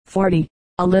40.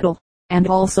 A little, and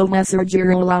also Messer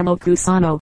Girolamo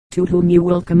Cusano, to whom you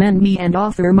will commend me and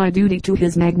offer my duty to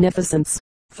his magnificence.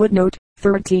 Footnote,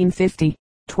 1350.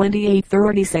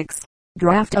 2836.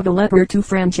 Draft of a letter to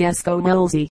Francesco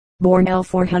Melzi, born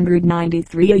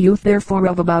L493, a youth therefore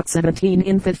of about 17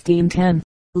 in 1510.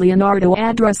 Leonardo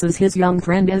addresses his young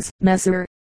friend as Messer,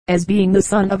 as being the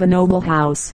son of a noble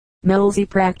house. Melzi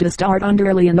practiced art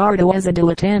under Leonardo as a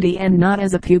dilettante and not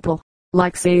as a pupil,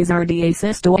 like Cesar de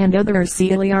Sisto and others.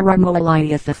 Celia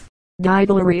Ramoiliathif.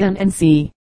 Didlerian and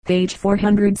c. Page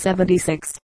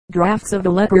 476. Drafts of the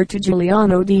letter to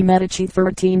Giuliano de' Medici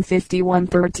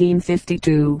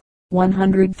 1351-1352.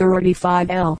 135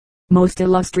 L. Most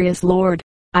illustrious Lord,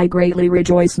 I greatly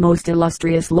rejoice, most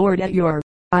illustrious Lord, at your.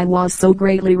 I was so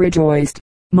greatly rejoiced,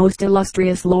 most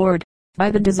illustrious Lord,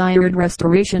 by the desired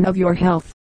restoration of your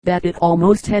health, that it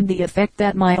almost had the effect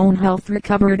that my own health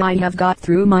recovered. I have got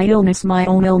through my illness. My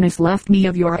own illness left me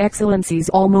of your excellency's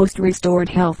almost restored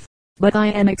health. But I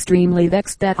am extremely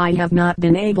vexed that I have not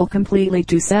been able completely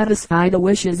to satisfy the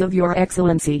wishes of your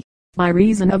excellency, by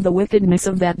reason of the wickedness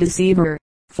of that deceiver,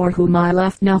 for whom I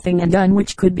left nothing undone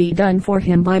which could be done for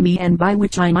him by me and by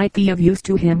which I might be of use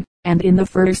to him. And in the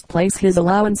first place his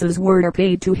allowances were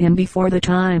paid to him before the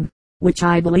time, which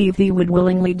I believe he would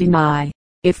willingly deny,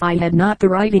 if I had not the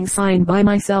writing signed by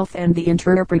myself and the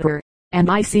interpreter. And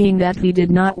I, seeing that he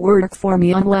did not work for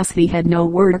me unless he had no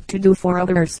work to do for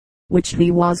others, which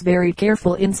he was very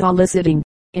careful in soliciting,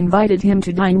 invited him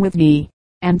to dine with me,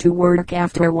 and to work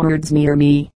afterwards near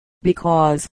me,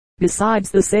 because,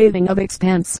 besides the saving of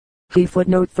expense, he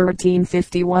footnote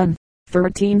 1351,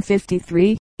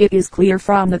 1353, it is clear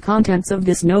from the contents of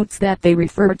this notes that they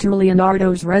refer to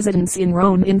Leonardo's residence in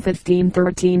Rome in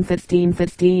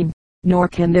 1513-1515, nor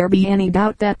can there be any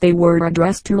doubt that they were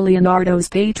addressed to Leonardo's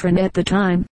patron at the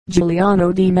time,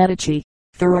 Giuliano de' Medici,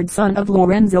 third son of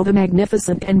Lorenzo the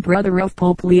Magnificent and brother of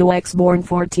Pope Leo X, born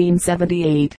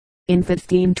 1478. In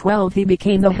 1512 he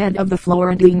became the head of the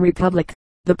Florentine Republic.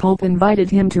 The Pope invited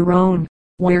him to Rome,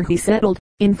 where he settled.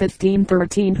 In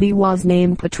 1513 he was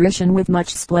named patrician with much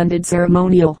splendid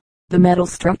ceremonial. The medal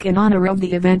struck in honor of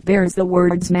the event bears the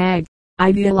words Mag.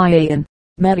 Idealian.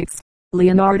 Medix.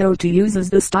 Leonardo to uses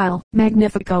the style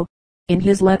Magnifico in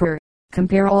his letter.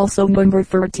 Compare also number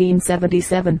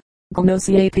 1377.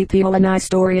 Conosciate una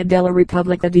storia della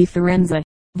Repubblica di Firenze,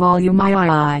 volume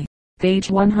II, page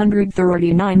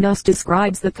 139. Thus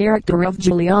describes the character of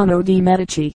Giuliano de'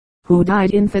 Medici, who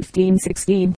died in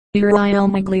 1516, per il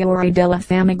migliore della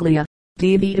famiglia,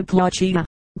 di vita placida,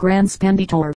 gran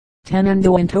spenditore,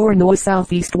 tenendo intorno a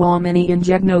southeast uomini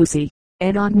ingegnosi,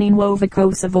 ed ogni nuova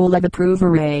cosa vola da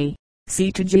provare. Si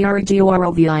to Giorgio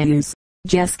Orovius,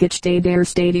 Geschichte der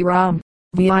Stati Rom,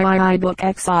 VII Book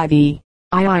XIV.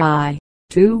 II.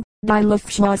 2. Die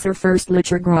Luftschlosser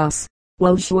Fürstlicher Gross,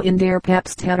 Welche in der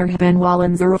Papst hätte haben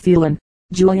wollen zerfielen.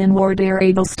 Julian war der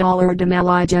Edelstaller de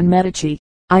Maligen Medici.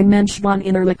 Ein Mensch von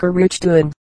innerlicher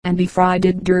Reichtum, and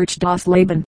befriedet durch das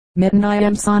Leben. Mitten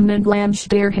im Sonnenblanche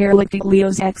der Herrlichkeit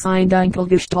Leos X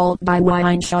Einkelgestalt bei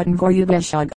Weinschatten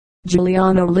Vorüberschlag.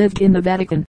 Giuliano lived in the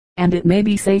Vatican, and it may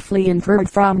be safely inferred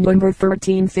from number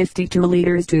 1352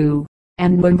 leaders 2,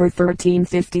 and number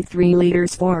 1353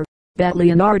 leaders 4. That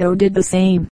Leonardo did the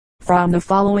same, from the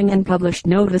following unpublished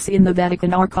notice in the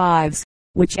Vatican archives,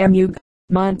 which M.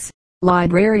 Muntz,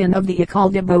 librarian of the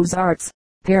École des Beaux-Arts,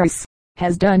 Paris,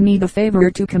 has done me the favor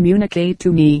to communicate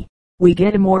to me. We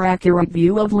get a more accurate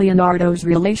view of Leonardo's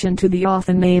relation to the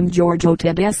often named Giorgio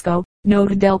Tedesco,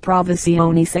 Nota del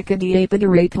Provazione Secca di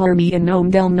Epidere Parmi in nome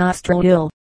del nostro il,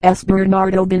 S.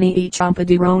 Bernardo Bini e Ciampa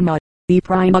di Roma, the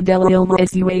prima della Ilma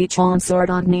SUH on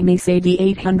Sardogni Mise di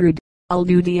 800.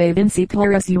 Aldudie Vinci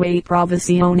per SUA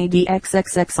Provazione di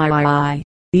XXXII.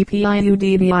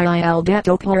 BPIUDVIL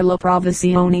detto per la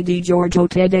Provazione di Giorgio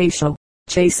Tedesco.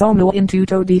 Che sono in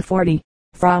tutto di 40.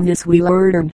 From this we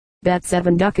learn that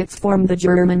 7 ducats formed the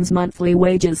German's monthly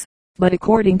wages. But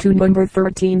according to number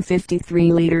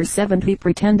 1353 leader 7 he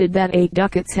pretended that 8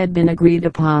 ducats had been agreed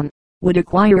upon, would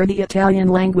acquire the Italian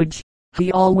language.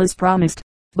 He always promised,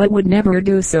 but would never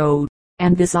do so.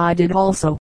 And this I did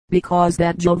also, because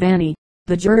that Giovanni,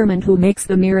 the German who makes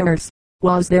the mirrors,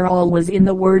 was there always in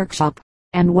the workshop,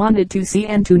 and wanted to see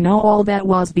and to know all that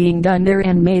was being done there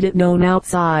and made it known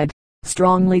outside,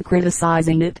 strongly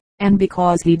criticizing it, and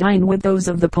because he dined with those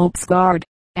of the Pope's guard,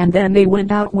 and then they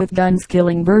went out with guns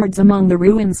killing birds among the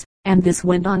ruins, and this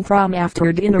went on from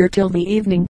after dinner till the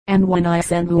evening, and when I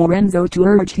sent Lorenzo to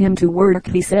urge him to work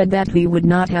he said that he would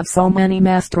not have so many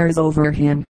masters over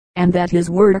him, and that his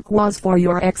work was for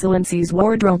your excellency's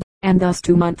wardrobe. And thus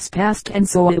 2 months passed and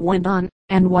so it went on,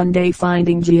 and one day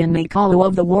finding Giannicolo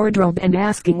of the wardrobe and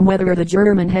asking whether the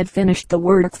German had finished the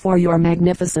work for your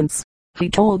magnificence, he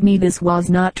told me this was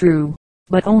not true,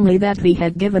 but only that he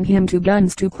had given him 2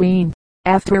 guns to clean.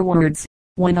 Afterwards,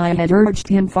 when I had urged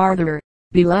him farther,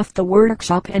 he left the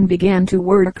workshop and began to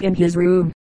work in his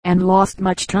room, and lost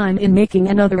much time in making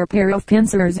another pair of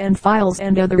pincers and files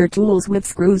and other tools with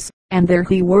screws, and there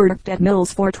he worked at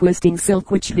mills for twisting silk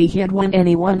which he hid when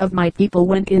any one of my people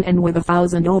went in, and with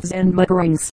 1,000 oaths and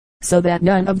mutterings, so that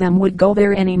none of them would go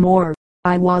there any more.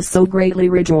 I was so greatly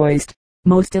rejoiced,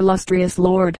 most illustrious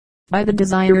Lord, by the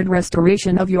desired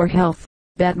restoration of your health,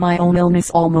 that my own illness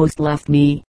almost left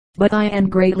me. But I am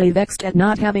greatly vexed at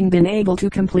not having been able to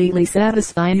completely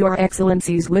satisfy your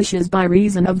Excellency's wishes by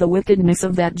reason of the wickedness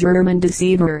of that German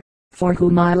deceiver, for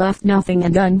whom I left nothing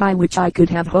undone by which I could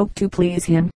have hoped to please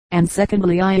him, and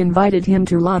secondly I invited him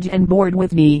to lodge and board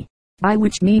with me, by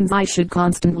which means I should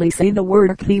constantly see the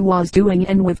work he was doing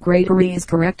and with greater ease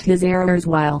correct his errors,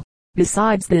 while,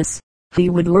 besides this, he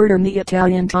would learn the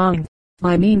Italian tongue,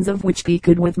 by means of which he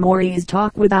could with more ease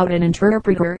talk without an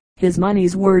interpreter. His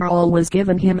moneys were always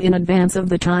given him in advance of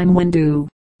the time when due.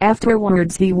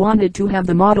 Afterwards he wanted to have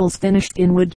the models finished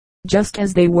in wood, just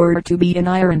as they were to be in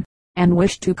iron, and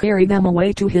wished to carry them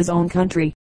away to his own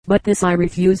country. But this I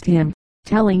refused him,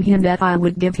 telling him that I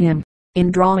would give him,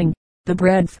 in drawing, the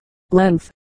breadth,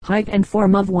 length, height and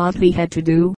form of what he had to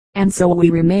do, and so we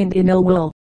remained in ill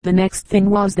will. The next thing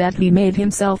was that he made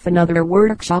himself another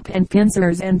workshop and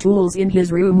pincers and tools in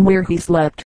his room where he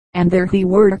slept, and there he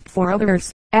worked for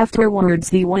others. Afterwards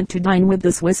he went to dine with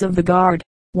the Swiss of the guard,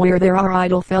 where there are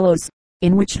idle fellows,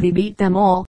 in which he beat them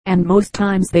all, and most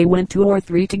times they went 2 or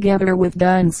 3 together with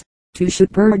guns, to shoot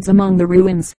birds among the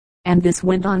ruins, and this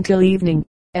went on till evening.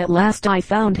 At last I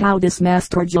found how this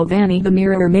Master Giovanni the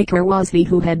mirror maker was he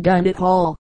who had done it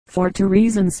all, for 2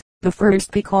 reasons. The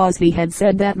first because he had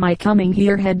said that my coming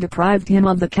here had deprived him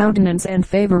of the countenance and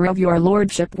favor of your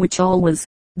lordship which always.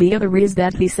 The other is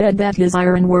that he said that his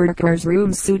iron worker's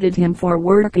rooms suited him for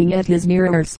working at his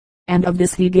mirrors, and of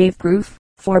this he gave proof,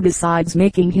 for besides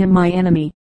making him my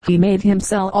enemy, he made him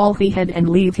sell all he had and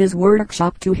leave his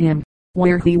workshop to him,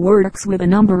 where he works with a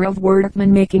number of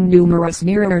workmen making numerous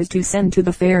mirrors to send to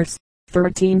the fairs.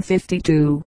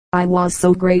 1352. I was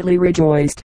so greatly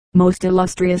rejoiced, most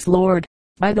illustrious Lord,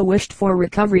 by the wished for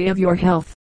recovery of your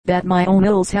health, that my own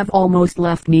ills have almost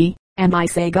left me, and I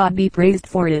say God be praised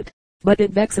for it. But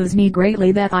it vexes me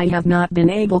greatly that I have not been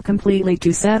able completely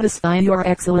to satisfy your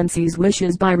Excellency's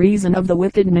wishes by reason of the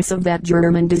wickedness of that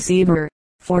German deceiver,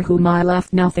 for whom I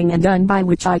left nothing undone by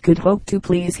which I could hope to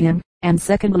please him, and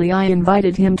secondly I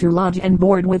invited him to lodge and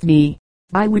board with me,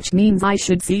 by which means I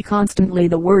should see constantly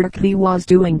the work he was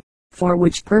doing, for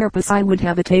which purpose I would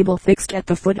have a table fixed at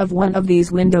the foot of one of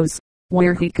these windows,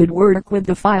 where he could work with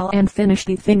the file and finish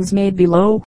the things made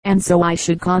below, and so I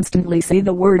should constantly see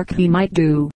the work he might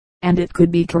do, and it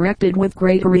could be corrected with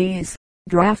greater ease.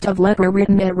 Draft of letter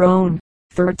written at Rome,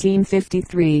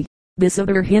 1353. This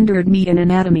other hindered me in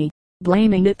anatomy,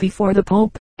 blaming it before the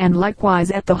Pope, and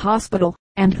likewise at the hospital,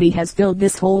 and he has filled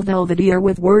this whole Belvedere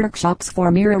with workshops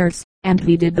for mirrors, and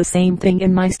he did the same thing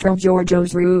in Maestro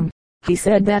Giorgio's room. He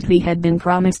said that he had been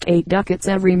promised 8 ducats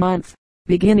every month,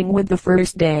 beginning with the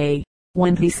first day,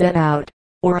 when he set out,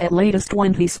 or at latest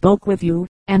when he spoke with you,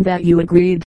 and that you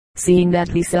agreed, seeing that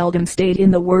he seldom stayed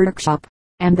in the workshop,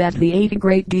 and that he ate a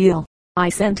great deal. I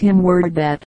sent him word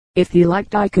that, if he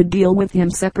liked I could deal with him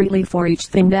separately for each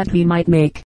thing that he might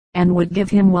make, and would give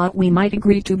him what we might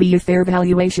agree to be a fair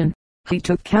valuation. He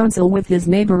took counsel with his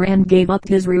neighbor and gave up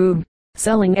his room,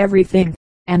 selling everything,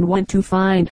 and went to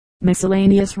find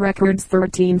miscellaneous records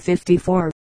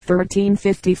 1354,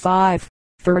 1355,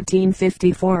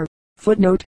 1354.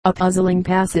 Footnote, a puzzling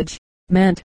passage,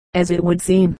 meant, as it would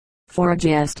seem, for a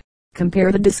jest.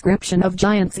 Compare the description of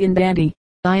giants in Dante,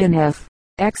 INF,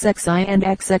 XXI and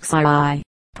XXII.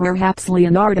 Perhaps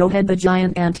Leonardo had the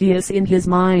giant Antaeus in his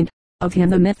mind. Of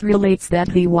him the myth relates that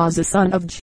he was a son of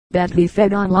that he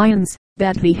fed on lions,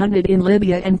 that he hunted in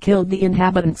Libya and killed the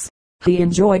inhabitants. He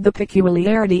enjoyed the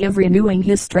peculiarity of renewing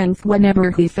his strength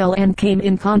whenever he fell and came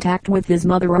in contact with his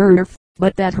mother Earth,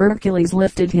 but that Hercules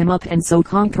lifted him up and so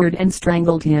conquered and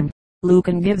strangled him.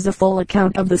 Lucan gives a full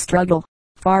account of the struggle.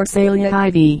 Pharsalia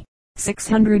IV,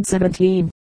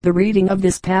 617. The reading of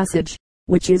this passage,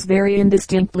 which is very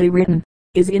indistinctly written,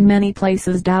 is in many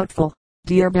places doubtful.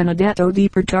 Dear Benedetto di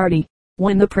Pertardi,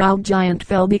 when the proud giant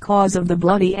fell because of the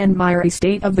bloody and miry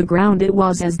state of the ground, it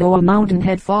was as though a mountain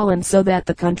had fallen so that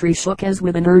the country shook as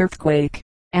with an earthquake,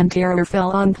 and terror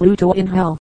fell on Pluto in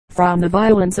hell. From the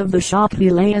violence of the shock he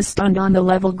lay as stunned on the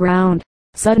level ground.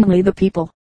 Suddenly the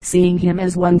people, seeing him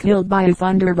as one killed by a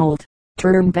thunderbolt,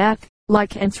 turn back,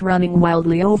 like ants running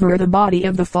wildly over the body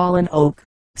of the fallen oak.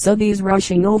 So these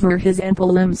rushing over his ample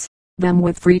limbs, them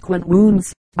with frequent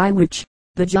wounds, by which,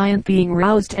 the giant being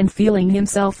roused and feeling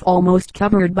himself almost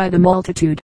covered by the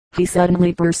multitude, he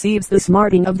suddenly perceives the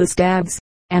smarting of the stabs,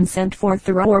 and sent forth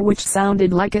a roar which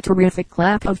sounded like a terrific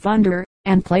clap of thunder,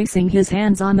 and placing his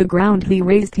hands on the ground he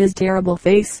raised his terrible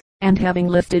face, and having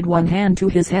lifted one hand to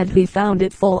his head he found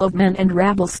it full of men and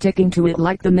rabble sticking to it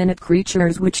like the minute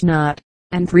creatures which not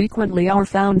and frequently are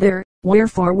found there,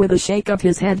 wherefore with a shake of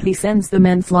his head he sends the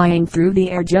men flying through the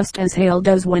air just as hail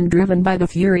does when driven by the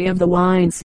fury of the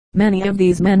winds. Many of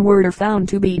these men were found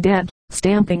to be dead,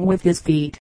 stamping with his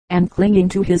feet, and clinging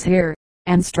to his hair,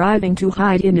 and striving to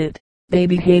hide in it. They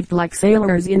behaved like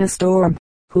sailors in a storm,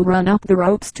 who run up the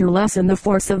ropes to lessen the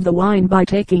force of the wind by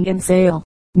taking in sail.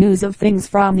 News of things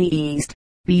from the east.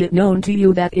 Be it known to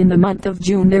you that in the month of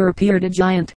June there appeared a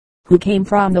giant, who came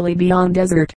from the Libyan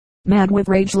desert, mad with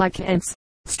rage like ants,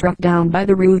 struck down by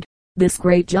the root. This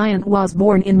great giant was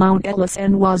born in Mount Atlas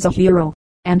and was a hero,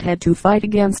 and had to fight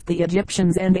against the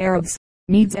Egyptians and Arabs,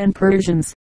 Medes and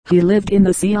Persians. He lived in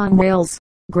the sea on whales,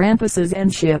 grampuses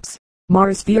and ships.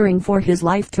 Mars, fearing for his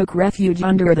life, took refuge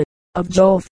under the of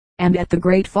Jove, and at the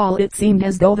great fall it seemed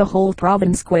as though the whole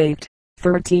province quaked.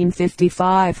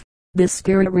 1355. This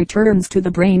spirit returns to the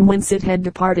brain whence it had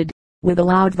departed, with a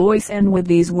loud voice and with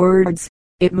these words,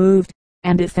 it moved,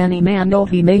 and if any man know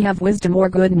he may have wisdom or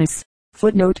goodness.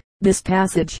 Footnote, this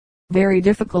passage, very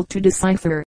difficult to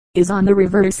decipher, is on the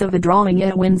reverse of a drawing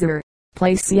at Windsor,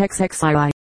 place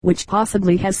CXXII, which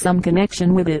possibly has some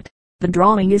connection with it. The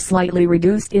drawing is slightly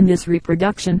reduced in this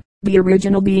reproduction, the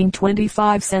original being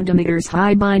 25 centimeters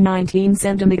high by 19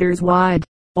 centimeters wide.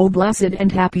 O blessed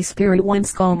and happy spirit,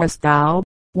 whence comest thou?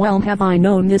 Well have I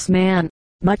known this man,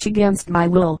 much against my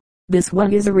will. This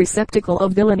one is a receptacle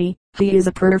of villainy, he is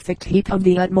a perfect heap of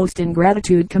the utmost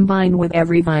ingratitude combined with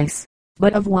every vice.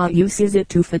 But of what use is it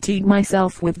to fatigue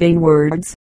myself with vain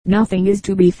words? Nothing is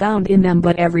to be found in them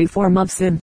but every form of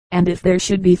sin, and if there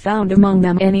should be found among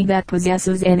them any that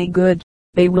possesses any good,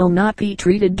 they will not be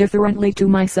treated differently to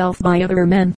myself by other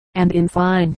men, and in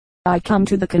fine, I come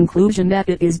to the conclusion that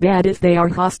it is bad if they are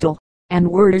hostile,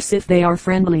 and worse if they are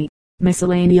friendly.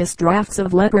 Miscellaneous drafts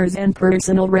of letters and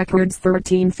personal records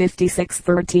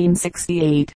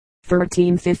 1356-1368.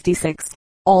 1356.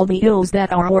 All the ills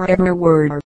that are or ever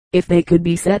were, if they could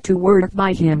be set to work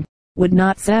by him, would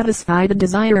not satisfy the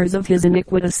desires of his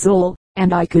iniquitous soul,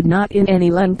 and I could not in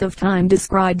any length of time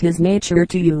describe his nature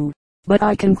to you. But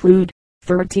I conclude.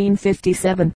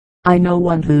 1357. I know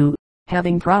one who,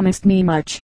 having promised me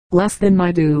much, less than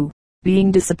my due,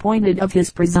 being disappointed of his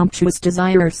presumptuous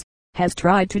desires, has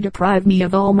tried to deprive me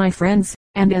of all my friends,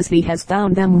 and as he has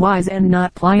found them wise and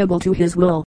not pliable to his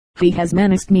will, he has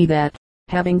menaced me that,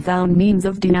 having found means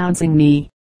of denouncing me,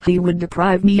 he would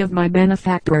deprive me of my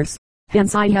benefactors.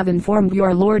 Hence I have informed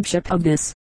your lordship of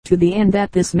this, to the end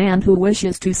that this man who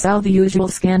wishes to sow the usual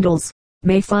scandals,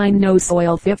 may find no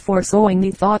soil fit for sowing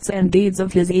the thoughts and deeds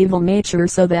of his evil nature,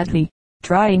 so that he,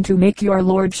 trying to make your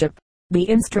lordship the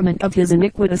instrument of his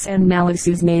iniquitous and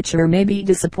malicious nature, may be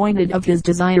disappointed of his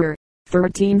desire.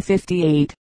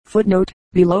 1358. Footnote,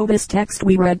 below this text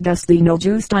we read Justino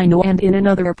Justino, and in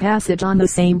another passage on the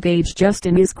same page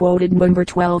Justin is quoted number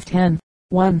 1210.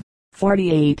 1.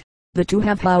 48. The two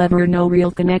have however no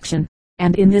real connection,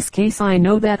 and in this case I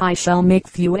know that I shall make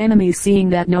few enemies, seeing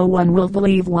that no one will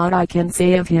believe what I can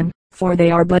say of him, for they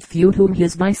are but few whom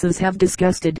his vices have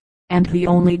disgusted, and he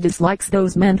only dislikes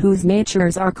those men whose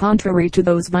natures are contrary to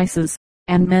those vices,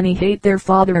 and many hate their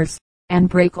fathers, and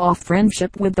break off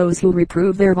friendship with those who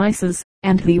reprove their vices,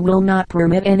 and he will not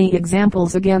permit any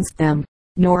examples against them,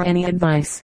 nor any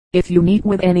advice. If you meet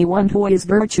with anyone who is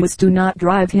virtuous, do not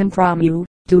drive him from you,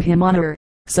 do him honor,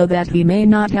 so that he may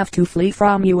not have to flee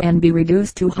from you and be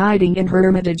reduced to hiding in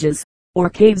hermitages, or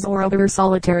caves or other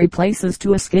solitary places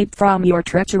to escape from your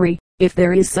treachery. If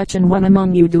there is such an one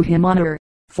among you, do him honor,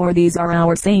 for these are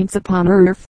our saints upon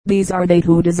earth. These are they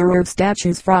who deserve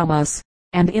statues from us,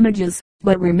 and images,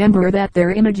 but remember that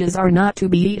their images are not to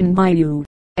be eaten by you,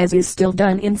 as is still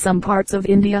done in some parts of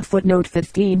India. Footnote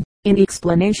 15. In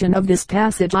explanation of this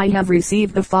passage I have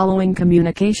received the following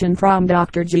communication from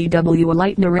Dr. G. W.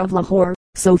 Leitner of Lahore.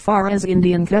 So far as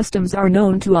Indian customs are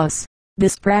known to us,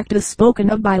 this practice spoken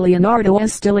of by Leonardo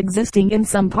as still existing in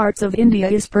some parts of India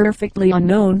is perfectly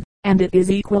unknown, and it is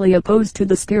equally opposed to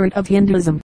the spirit of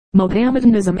Hinduism,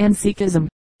 Mohammedanism and Sikhism.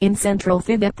 In Central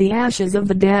Tibet the ashes of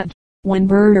the dead, when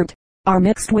burnt, are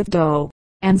mixed with dough,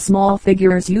 and small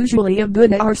figures usually of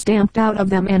Buddha are stamped out of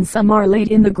them, and some are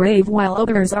laid in the grave while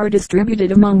others are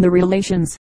distributed among the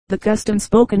relations. The custom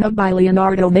spoken of by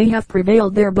Leonardo may have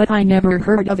prevailed there, but I never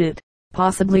heard of it.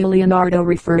 Possibly Leonardo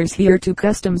refers here to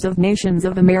customs of nations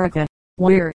of America,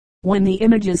 where, when the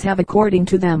images have according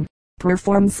to them,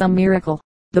 performed some miracle,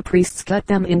 the priests cut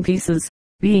them in pieces,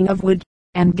 being of wood,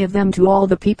 and give them to all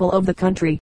the people of the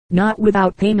country, not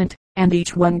without payment, and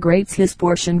each one grates his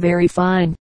portion very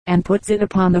fine, and puts it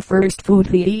upon the first food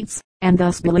he eats, and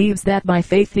thus believes that by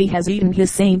faith he has eaten his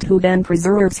saint, who then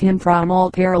preserves him from all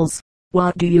perils.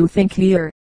 What do you think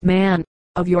here, man,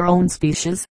 of your own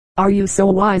species? Are you so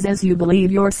wise as you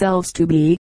believe yourselves to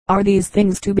be? Are these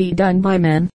things to be done by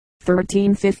men?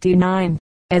 1359.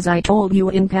 As I told you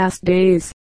in past days,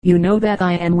 you know that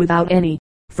I am without any.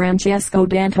 Francesco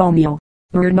d'Antonio.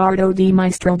 Bernardo di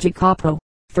Maestro Jacopo.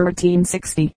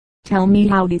 1360. Tell me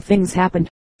how the things happened.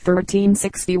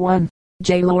 1361.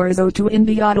 J. Lorzo 2 in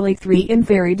Diodoli 3 in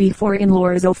Ferry D 4 in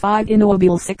Lorzo 5 in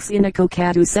Obile 6 in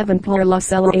Acocadu 7 por la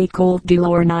Cella 8 Colt de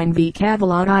Lor 9 V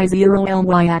Cavalot I 0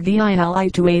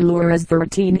 LYADILI 2 A Loras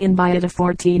 13 in Biada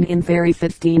 14 in Ferry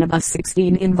 15 Abus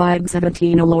 16 in Viag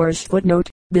 17 Alorge. Footnote,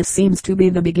 this seems to be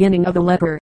the beginning of a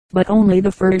leper, but only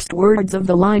the first words of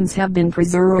the lines have been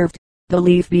preserved, the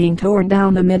leaf being torn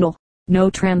down the middle. No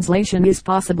translation is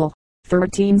possible.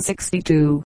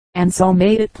 1362. And so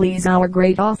may it please our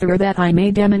great author that I may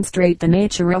demonstrate the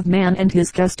nature of man and his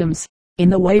customs, in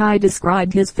the way I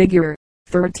described his figure.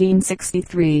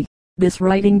 1363. This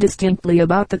writing distinctly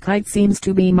about the kite seems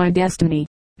to be my destiny,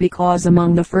 because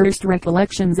among the first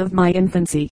recollections of my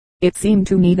infancy, it seemed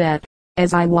to me that,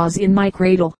 as I was in my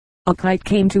cradle, a kite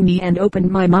came to me and opened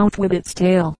my mouth with its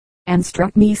tail, and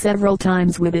struck me several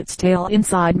times with its tail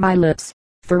inside my lips.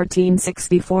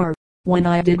 1364. When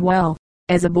I did well,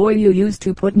 as a boy you used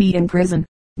to put me in prison.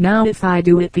 Now if I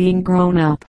do it being grown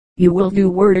up, you will do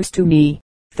worse to me.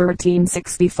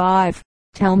 1365.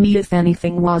 Tell me if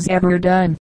anything was ever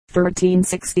done.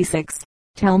 1366.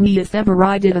 Tell me if ever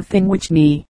I did a thing which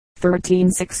me.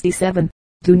 1367.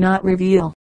 Do not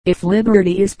reveal. If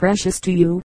liberty is precious to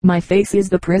you, my face is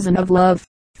the prison of love.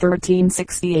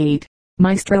 1368.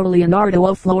 Maestro Leonardo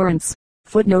of Florence.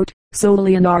 Footnote, so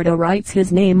Leonardo writes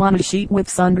his name on a sheet with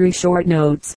sundry short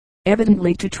notes,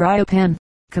 evidently to try a pen.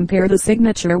 Compare the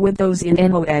signature with those in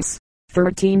NOS.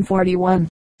 1341,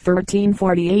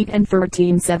 1348 and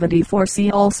 1374.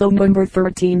 See also number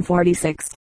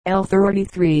 1346.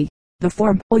 L33. The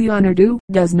form Leonardo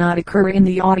does not occur in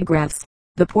the autographs.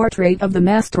 The portrait of the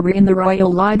master in the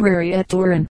Royal Library at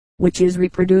Turin, which is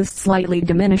reproduced slightly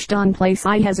diminished on place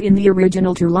I, has in the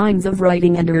original 2 lines of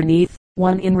writing underneath.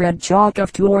 One in red chalk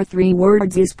of 2 or 3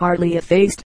 words is partly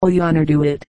effaced. Leonardo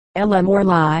it. LM or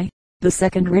lie. The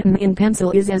second written in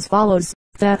pencil is as follows.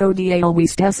 Thato di alwi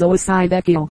stesso assai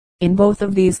vecchio. In both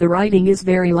of these the writing is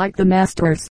very like the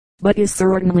master's, but is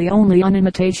certainly only an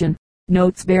imitation.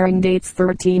 Notes bearing dates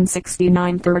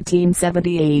 1369,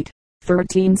 1378,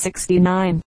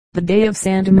 1369. The day of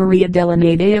Santa Maria della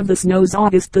Day of the Snows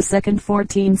August the 2nd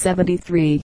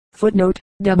 1473. Footnote,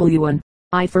 W1.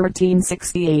 I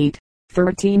 1368,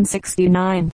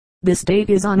 1369. This date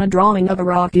is on a drawing of a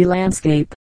rocky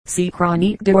landscape. See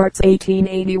Chronique d'Arts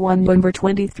 1881 number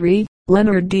 23,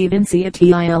 Leonard di Vinci at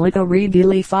Ialico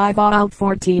Regili 5 out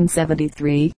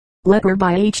 1473. Letter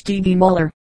by H. G. D. Muller.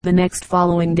 The next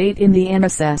following date in the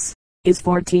MSS is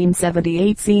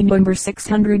 1478. See number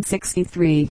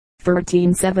 663.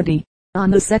 1370. On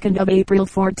the 2nd of April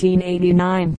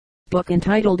 1489. Book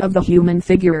entitled Of the Human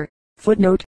Figure.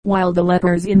 Footnote, while the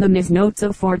letters in the Ms. notes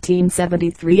of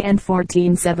 1473 and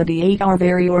 1478 are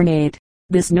very ornate,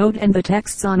 this note and the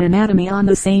texts on anatomy on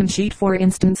the same sheet, for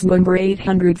instance number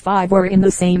 805, are in the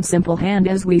same simple hand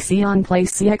as we see on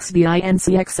place CXVI and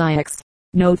CXIX.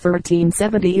 Note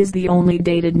 1370 is the only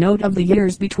dated note of the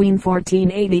years between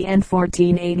 1480 and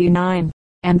 1489,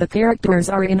 and the characters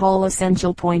are in all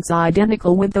essential points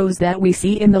identical with those that we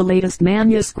see in the latest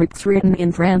manuscripts written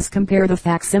in France. Compare the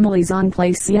facsimiles on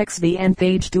place CXV and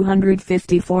page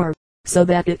 254. So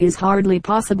that it is hardly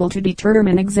possible to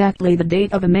determine exactly the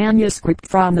date of a manuscript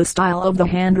from the style of the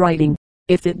handwriting,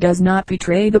 if it does not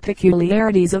betray the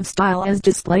peculiarities of style as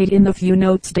displayed in the few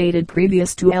notes dated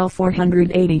previous to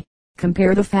L480.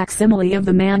 Compare the facsimile of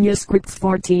the manuscripts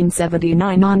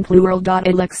 1479 on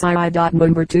plural.alexii.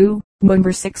 Number 2,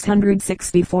 number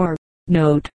 664.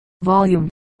 Note, volume,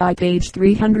 I page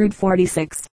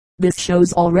 346. This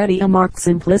shows already a marked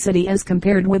simplicity as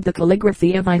compared with the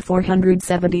calligraphy of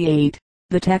I-478.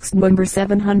 The text number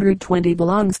 720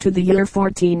 belongs to the year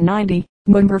 1490,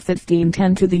 number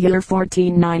 1510 to the year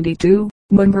 1492,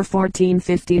 number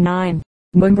 1459,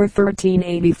 number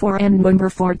 1384 and number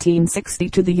 1460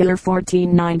 to the year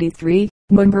 1493,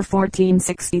 number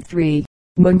 1463,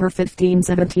 number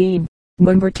 1517.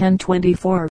 number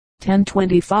 1024,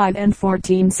 1025 and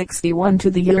 1461 to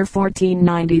the year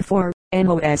 1494,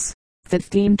 NOS.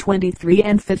 1523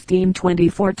 and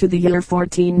 1524 to the year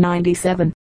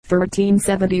 1497,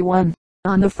 1371.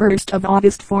 On the 1st of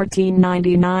August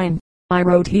 1499, I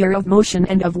wrote here of motion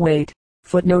and of weight.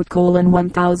 Footnote: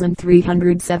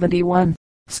 1371.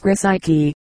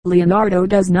 Skrisiki. Leonardo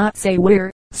does not say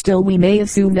where, still we may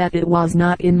assume that it was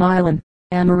not in Milan.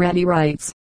 Amoretti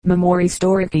writes. Memorie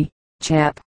storici.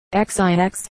 Chap.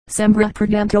 XIX. Sembra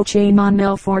Prudento che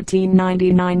Monel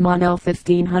 1499 Monel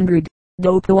 1500.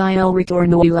 Dopo il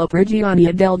ritorno alla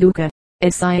prigione del Duca.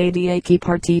 Siade che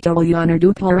partito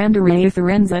Leonardo per andare a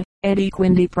Firenze, ed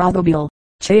quindi probabile.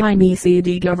 Che I mesi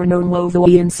di governo nuovo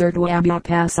inserto abbia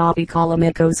passato con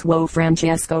l'amico suo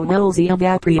Francesco Melzi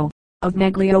Agaprio. Of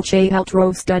meglio che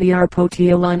altro studiar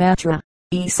potio la natura,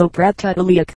 e soprattutto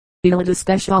il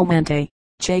specialmente,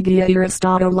 che gia era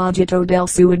stato logito del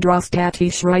suo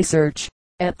drostatisch research.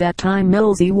 At that time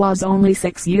Melzi was only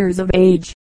 6 years of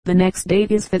age. The next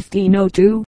date is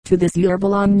 1502, to this year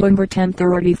belong number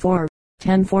 1034,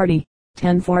 1040,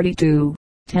 1042,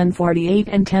 1048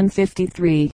 and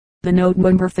 1053. The note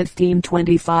number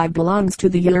 1525 belongs to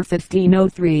the year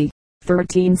 1503,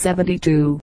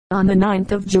 1372. On the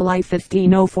 9th of July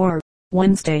 1504,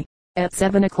 Wednesday, at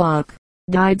 7 o'clock,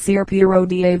 died Ser Piero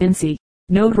di Vinci,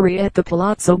 notary at the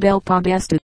Palazzo del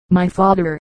Podesta, my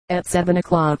father, at 7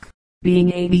 o'clock,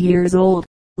 being 80 years old,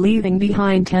 leaving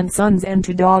behind 10 sons and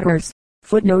 2 daughters.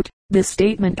 Footnote: this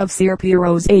statement of Ser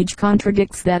Piero's age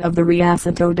contradicts that of the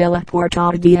Riassunto della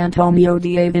Portata di Antonio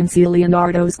di Vinci,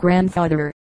 Leonardo's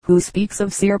grandfather, who speaks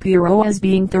of Ser Piero as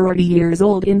being 30 years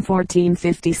old in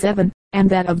 1457, and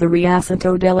that of the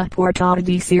Riassunto della Portata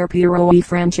di Ser Piero e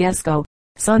Francesco,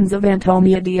 sons of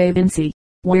Antonio di Vinci,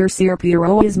 where Ser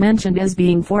Piero is mentioned as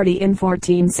being 40 in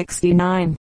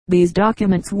 1469. These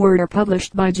documents were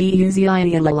published by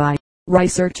Giuseppe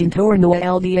Research intorno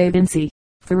al di Vinci,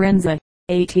 Firenze,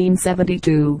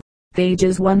 1872.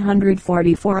 Pages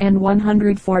 144 and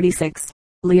 146.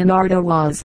 Leonardo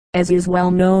was, as is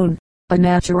well known, a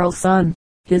natural son.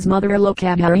 His mother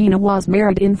Locabarina was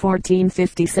married in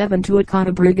 1457 to a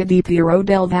Conabriga di Piero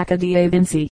del Vaca di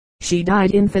Vinci. She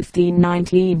died in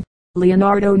 1519.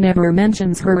 Leonardo never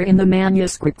mentions her in the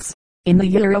manuscripts. In the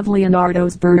year of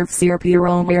Leonardo's birth Ser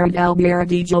Piero married Albiera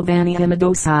di Giovanni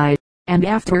Amadosai, and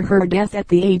after her death at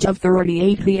the age of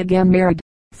 38 he again married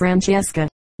Francesca,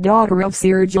 daughter of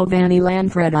Ser Giovanni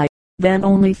Lanfredi, then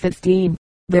only 15.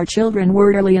 Their children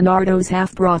were Leonardo's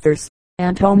half-brothers,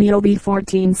 Antonio b.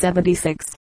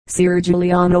 1476, Ser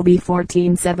Giuliano b.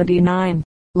 1479,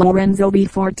 Lorenzo b.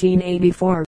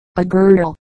 1484, a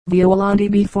girl, Violante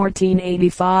b.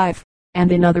 1485,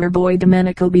 and another boy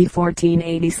Domenico b.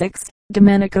 1486.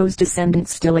 Domenico's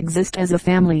descendants still exist as a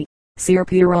family. Ser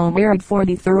Piero married for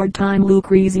the 3rd time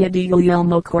Lucrezia di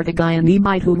Guglielmo Corteggiani,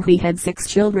 by whom he had 6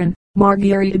 children,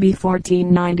 Margherita b.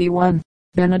 1491,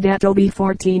 Benedetto b.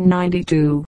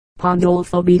 1492,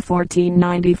 Pandolfo b.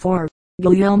 1494,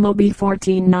 Guglielmo b.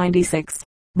 1496,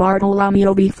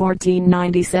 Bartolomeo b.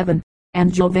 1497,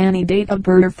 and Giovanni. Date of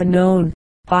birth unknown.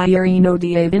 Pierino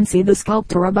di Vinci, the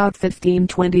sculptor, about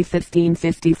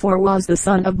 1520-1554, was the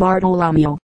son of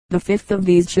Bartolomeo, the 5th of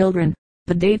these children.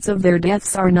 The dates of their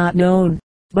deaths are not known,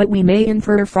 but we may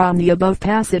infer from the above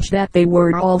passage that they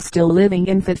were all still living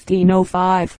in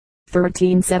 1505.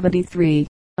 1373.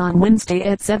 On Wednesday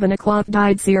at 7 o'clock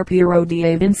died Ser Piero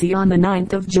di Vinci on the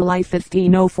 9th of July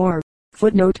 1504.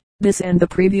 Footnote: this and the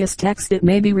previous text, it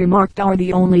may be remarked, are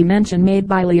the only mention made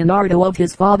by Leonardo of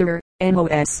his father,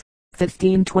 NOS.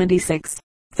 1526,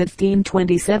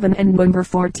 1527 and number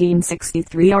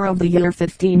 1463 are of the year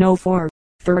 1504.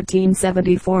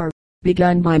 1374.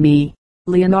 Begun by me,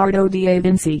 Leonardo di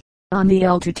Vinci, on the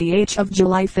LTTH of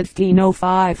July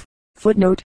 1505.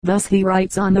 Footnote: thus he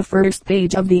writes on the first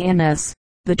page of the MS.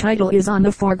 The title is on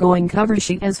the foregoing cover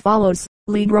sheet as follows: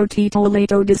 Libro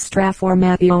titolato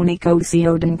Distrafformazione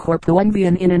Cosio d'un corpo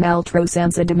envian in an altro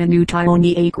senza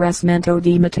diminuzione e crescimento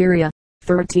di materia.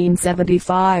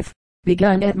 1375.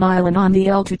 Begun at Milan on the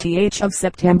LTTH of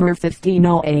September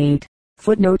 1508.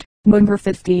 Footnote: number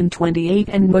 1528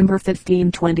 and number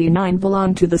 1529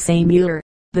 belong to the same year.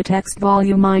 The text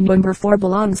volume I number 4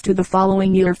 belongs to the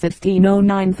following year,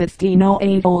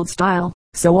 1509-1508 old style,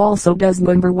 so also does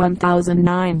number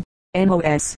 1009.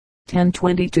 NOS.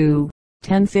 1022,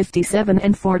 1057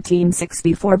 and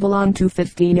 1464 belong to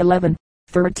 1511,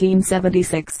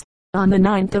 1376. On the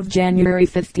 9th of January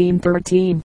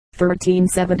 1513,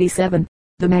 1377.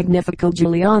 The Magnifico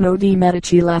Giuliano di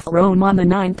Medici left Rome on the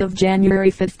 9th of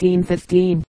January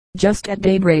 1515, just at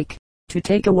daybreak, to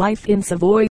take a wife in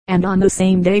Savoy. and on the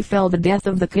same day fell the death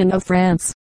of the King of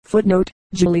France. Footnote: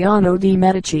 Giuliano de'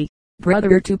 Medici,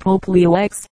 brother to Pope Leo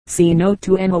X. See note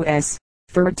to NOS.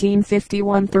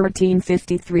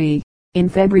 1351-1353. In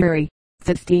February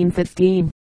 1515,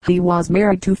 he was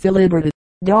married to Philiberta,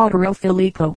 daughter of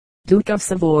Filippo, Duke of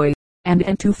Savoy,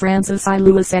 and to Francis I.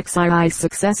 Louis XII's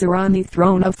successor on the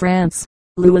throne of France.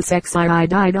 Louis XII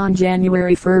died on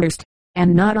January 1st,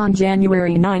 and not on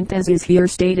January 9th as is here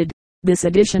stated. This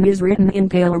edition is written in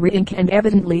paler ink and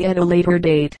evidently at a later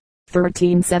date,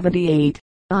 1378,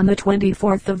 on the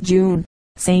 24th of June,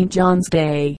 St. John's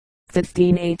Day,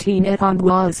 1518 at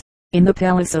Amboise, in the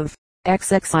palace of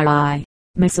XXII.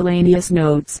 Miscellaneous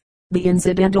notes. The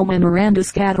incidental memoranda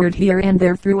scattered here and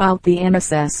there throughout the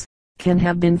MSS can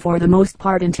have been for the most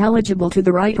part intelligible to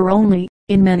the writer only.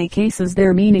 In many cases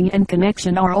their meaning and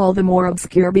connection are all the more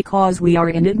obscure because we are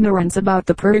in ignorance about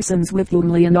the persons with whom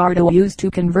Leonardo used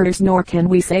to converse, nor can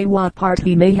we say what part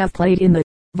he may have played in the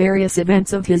various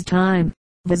events of his time.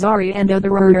 Vasari and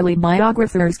other early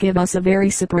biographers give us a very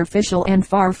superficial and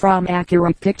far from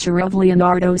accurate picture of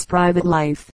Leonardo's private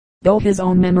life, though his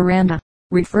own memoranda,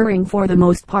 referring for the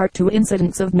most part to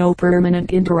incidents of no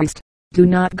permanent interest, do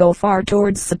not go far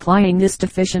towards supplying this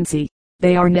deficiency.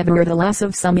 They are nevertheless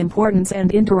of some importance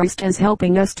and interest as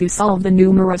helping us to solve the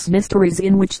numerous mysteries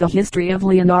in which the history of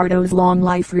Leonardo's long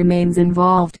life remains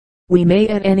involved. We may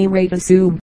at any rate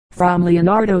assume, from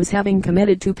Leonardo's having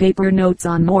committed to paper notes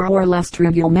on more or less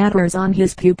trivial matters on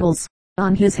his pupils,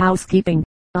 on his housekeeping,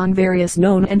 on various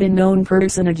known and unknown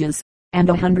personages, and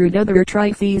 100 other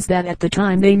trifles, that at the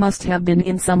time they must have been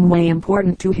in some way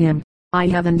important to him. I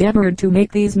have endeavored to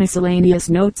make these miscellaneous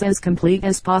notes as complete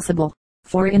as possible,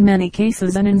 for in many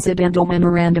cases an incidental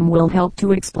memorandum will help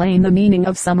to explain the meaning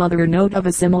of some other note of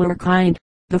a similar kind.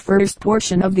 The first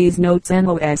portion of these notes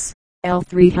NOS, L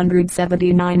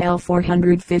 379 L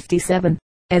 457,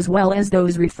 as well as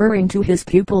those referring to his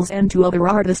pupils and to other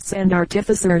artists and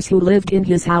artificers who lived in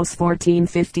his house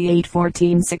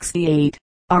 1458-1468,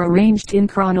 are arranged in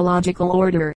chronological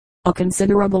order. A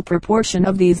considerable proportion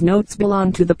of these notes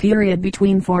belong to the period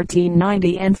between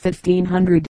 1490 and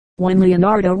 1500, when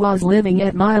Leonardo was living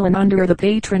at Milan under the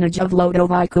patronage of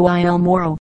Lodovico il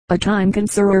Moro, a time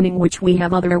concerning which we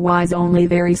have otherwise only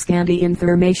very scanty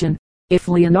information. If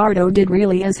Leonardo did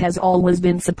really, as has always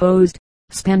been supposed,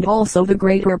 spend also the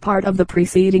greater part of the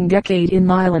preceding decade in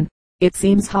Milan, it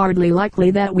seems hardly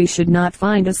likely that we should not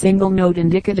find a single note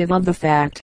indicative of the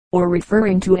fact, or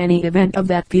referring to any event of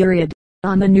that period.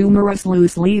 On the numerous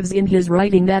loose leaves in his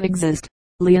writing that exist,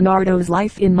 Leonardo's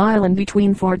life in Milan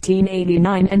between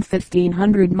 1489 and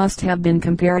 1500 must have been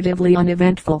comparatively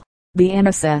uneventful. The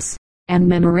MSS and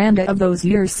memoranda of those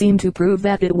years seem to prove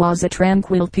that it was a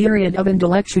tranquil period of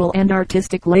intellectual and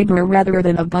artistic labor rather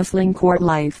than of bustling court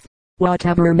life.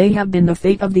 Whatever may have been the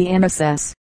fate of the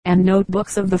MSS and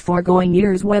notebooks of the foregoing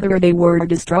years, whether they were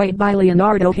destroyed by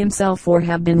Leonardo himself or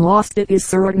have been lost, it is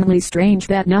certainly strange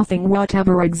that nothing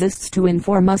whatever exists to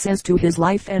inform us as to his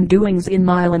life and doings in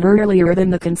Milan earlier than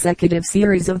the consecutive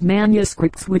series of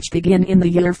manuscripts which begin in the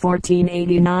year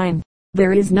 1489.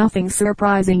 There is nothing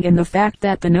surprising in the fact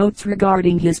that the notes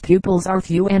regarding his pupils are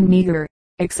few and meager.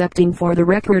 Excepting for the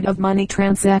record of money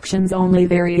transactions, only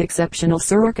very exceptional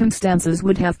circumstances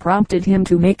would have prompted him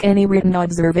to make any written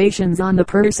observations on the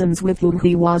persons with whom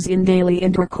he was in daily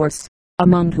intercourse,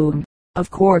 among whom,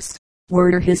 of course,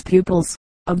 were his pupils.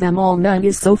 Of them all none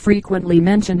is so frequently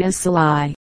mentioned as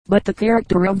Salai. But the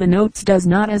character of the notes does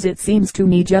not, as it seems to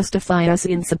me, justify us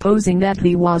in supposing that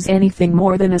he was anything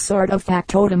more than a sort of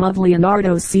factotum of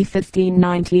Leonardo's c.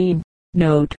 1519.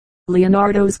 Note: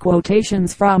 Leonardo's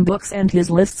quotations from books and his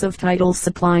lists of titles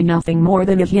supply nothing more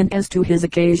than a hint as to his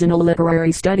occasional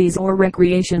literary studies or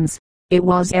recreations. It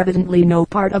was evidently no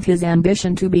part of his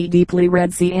ambition to be deeply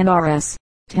read. CNRS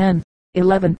 10,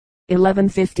 11,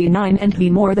 1159, and he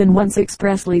more than once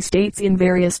expressly states in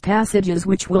various passages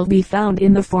which will be found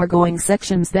in the foregoing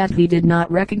sections that he did not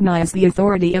recognize the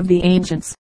authority of the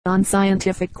ancients on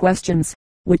scientific questions,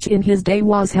 which in his day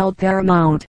was held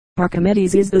paramount.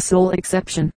 Archimedes is the sole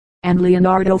exception, and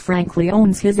Leonardo frankly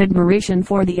owns his admiration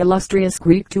for the illustrious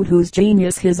Greek to whose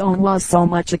genius his own was so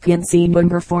much akin. See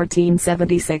number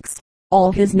 1476.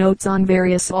 All his notes on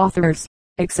various authors,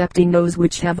 excepting those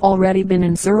which have already been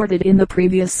inserted in the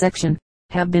previous section,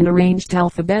 have been arranged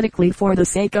alphabetically for the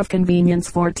sake of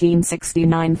convenience.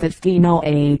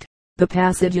 1469-1508. The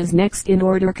passages next in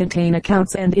order contain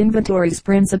accounts and inventories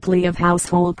principally of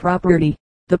household property.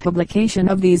 The publication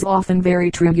of these often very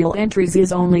trivial entries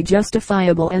is only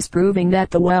justifiable as proving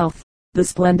that the wealth The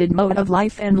splendid mode of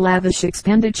life and lavish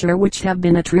expenditure which have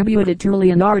been attributed to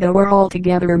Leonardo are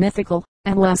altogether mythical,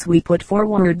 unless we put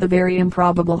forward the very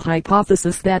improbable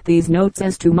hypothesis that these notes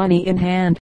as to money in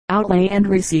hand, outlay and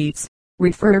receipts,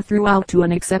 refer throughout to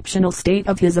an exceptional state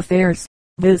of his affairs,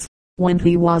 viz., when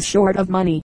he was short of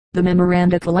money. The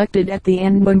memoranda collected at the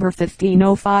end number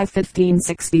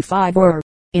 1505-1565 were,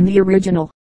 in the original,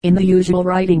 in the usual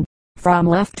writing, from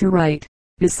left to right.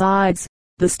 Besides,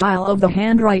 the style of the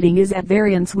handwriting is at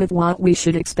variance with what we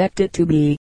should expect it to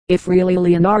be, if really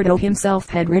Leonardo himself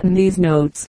had written these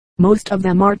notes. Most of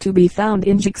them are to be found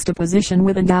in juxtaposition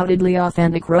with undoubtedly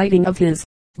authentic writing of his,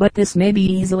 but this may be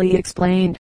easily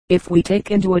explained, if we take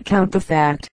into account the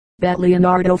fact, that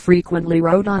Leonardo frequently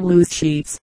wrote on loose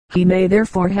sheets. He may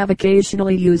therefore have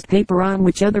occasionally used paper on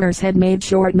which others had made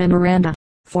short memoranda,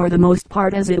 for the most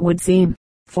part as it would seem,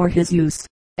 for his use.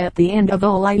 At the end of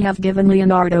all I have given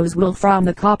Leonardo's will from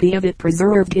the copy of it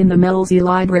preserved in the Melzi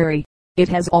Library. It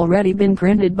has already been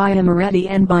printed by Amoretti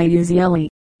and by Uzielli.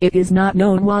 It is not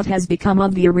known what has become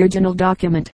of the original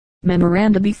document.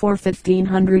 Memoranda before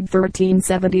 1500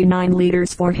 1379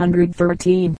 liters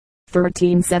 413.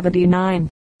 1379.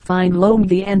 Find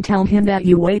Lombi and tell him that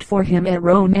you wait for him at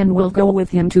Rome and will go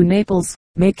with him to Naples.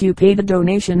 Make you pay the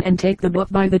donation and take the book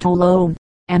by the tolone,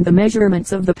 and the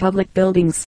measurements of the public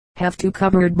buildings. Have 2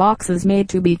 covered boxes made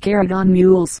to be carried on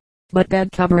mules, but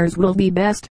bed covers will be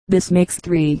best. This makes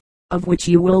 3, of which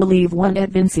you will leave 1 at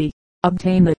Vinci.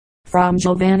 Obtain the, from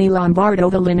Giovanni Lombardo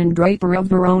the linen draper of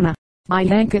Verona, buy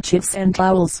handkerchiefs and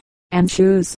towels, and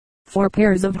shoes, 4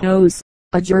 pairs of hose,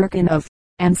 a jerkin of,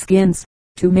 and skins,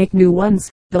 to make new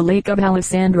ones, the Lake of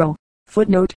Alessandro.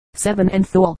 Footnote 7 and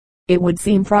Thule. It would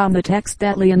seem from the text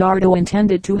that Leonardo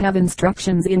intended to have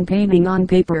instructions in painting on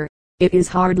paper. It is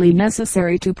hardly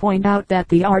necessary to point out that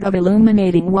the art of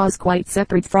illuminating was quite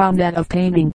separate from that of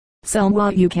painting. Sell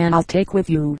what you cannot take with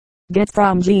you. Get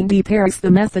from Jean de Paris the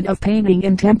method of painting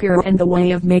in tempera and the way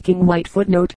of making white.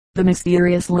 Footnote, the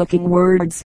mysterious looking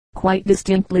words, quite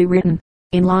distinctly written,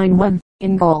 in line 1,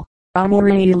 in Gaul,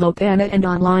 Amore Locana, and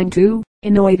on line 2,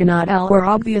 in Oiganadal, are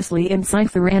obviously in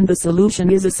cipher, and the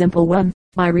solution is a simple one.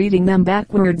 By reading them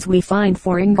backwards we find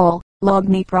for Ingol,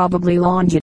 Logni probably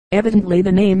Longit, evidently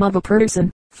the name of a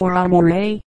person, for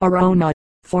Amore, Arona,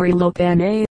 for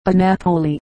Ilocane, a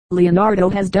Napoli. Leonardo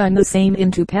has done the same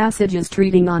in 2 passages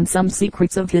treating on some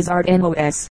secrets of his art,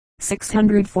 nos.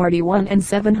 641 and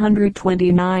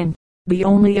 729. The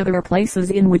only other places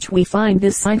in which we find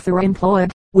this cipher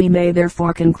employed. We may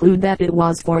therefore conclude that it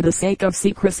was for the sake of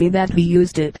secrecy that he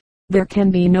used it. There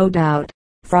can be no doubt,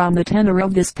 from the tenor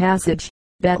of this passage,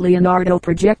 that Leonardo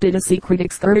projected a secret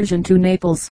excursion to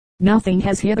Naples. Nothing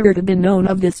has hitherto been known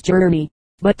of this journey,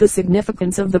 but the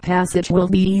significance of the passage will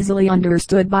be easily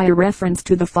understood by a reference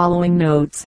to the following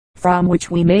notes, from which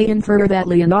we may infer that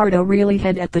Leonardo really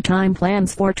had at the time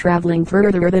plans for traveling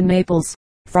further than Naples.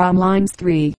 From lines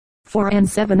 3, 4 and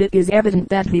 7 it is evident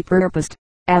that he purposed,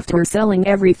 after selling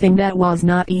everything that was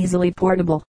not easily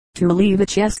portable, to leave a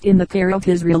chest in the care of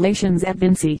his relations at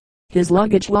Vinci. His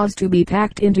luggage was to be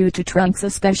packed into 2 trunks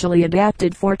especially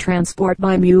adapted for transport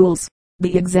by mules.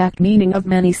 The exact meaning of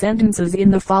many sentences in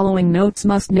the following notes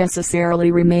must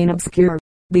necessarily remain obscure.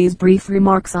 These brief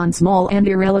remarks on small and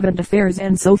irrelevant affairs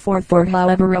and so forth are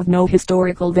however of no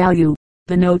historical value.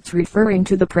 The notes referring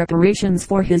to the preparations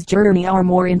for his journey are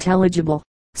more intelligible.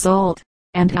 Salt,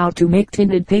 and how to make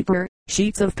tinted paper,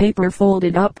 sheets of paper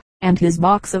folded up, and his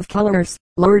box of colors.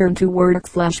 Learn to work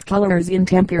flesh colors in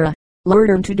tempera.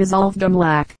 Learn to dissolve them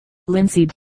black,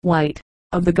 linseed, white,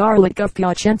 of the garlic of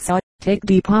Piacenza. Take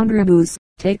de Pondribus,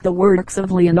 take the works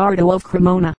of Leonardo of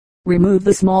Cremona, remove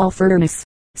the small furnace,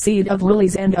 seed of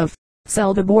lilies and of,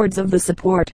 sell the boards of the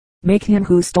support, make him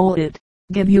who stole it,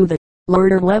 give you the,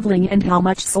 learn leveling and how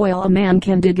much soil a man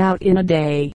can dig out in a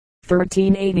day.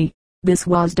 1380. This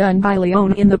was done by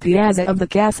Leone in the piazza of the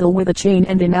castle with a chain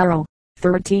and an arrow.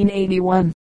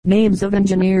 1381. Names of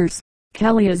engineers.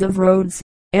 Callias of Rhodes.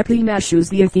 Epimachus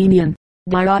the Athenian.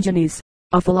 Diogenes,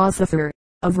 a philosopher,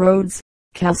 of Rhodes.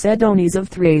 Chalcedones of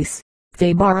Thrace.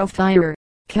 Thebar of Tyre.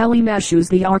 Callimachus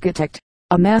the architect,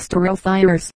 a master of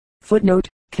fires. Footnote,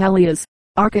 Callias,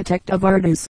 architect of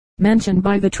Ardus, mentioned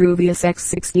by Vitruvius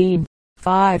x16.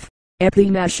 5.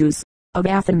 Epimachus, of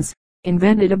Athens,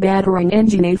 invented a battering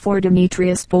engine for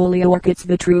Demetrius Poliorcetes.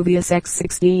 Vitruvius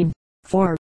x16.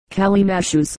 4.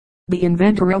 Callimachus, the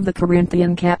inventor of the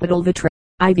Corinthian capital Vitra,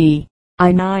 IV,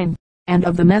 I9, and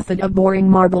of the method of boring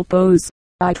marble pose,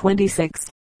 I26.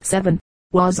 7.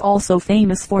 Was also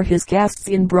famous for his casts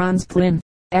in bronze plin,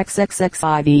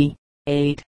 XXXIV.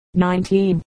 8.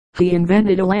 19. He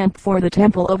invented a lamp for the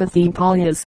temple of Athene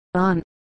Polias, on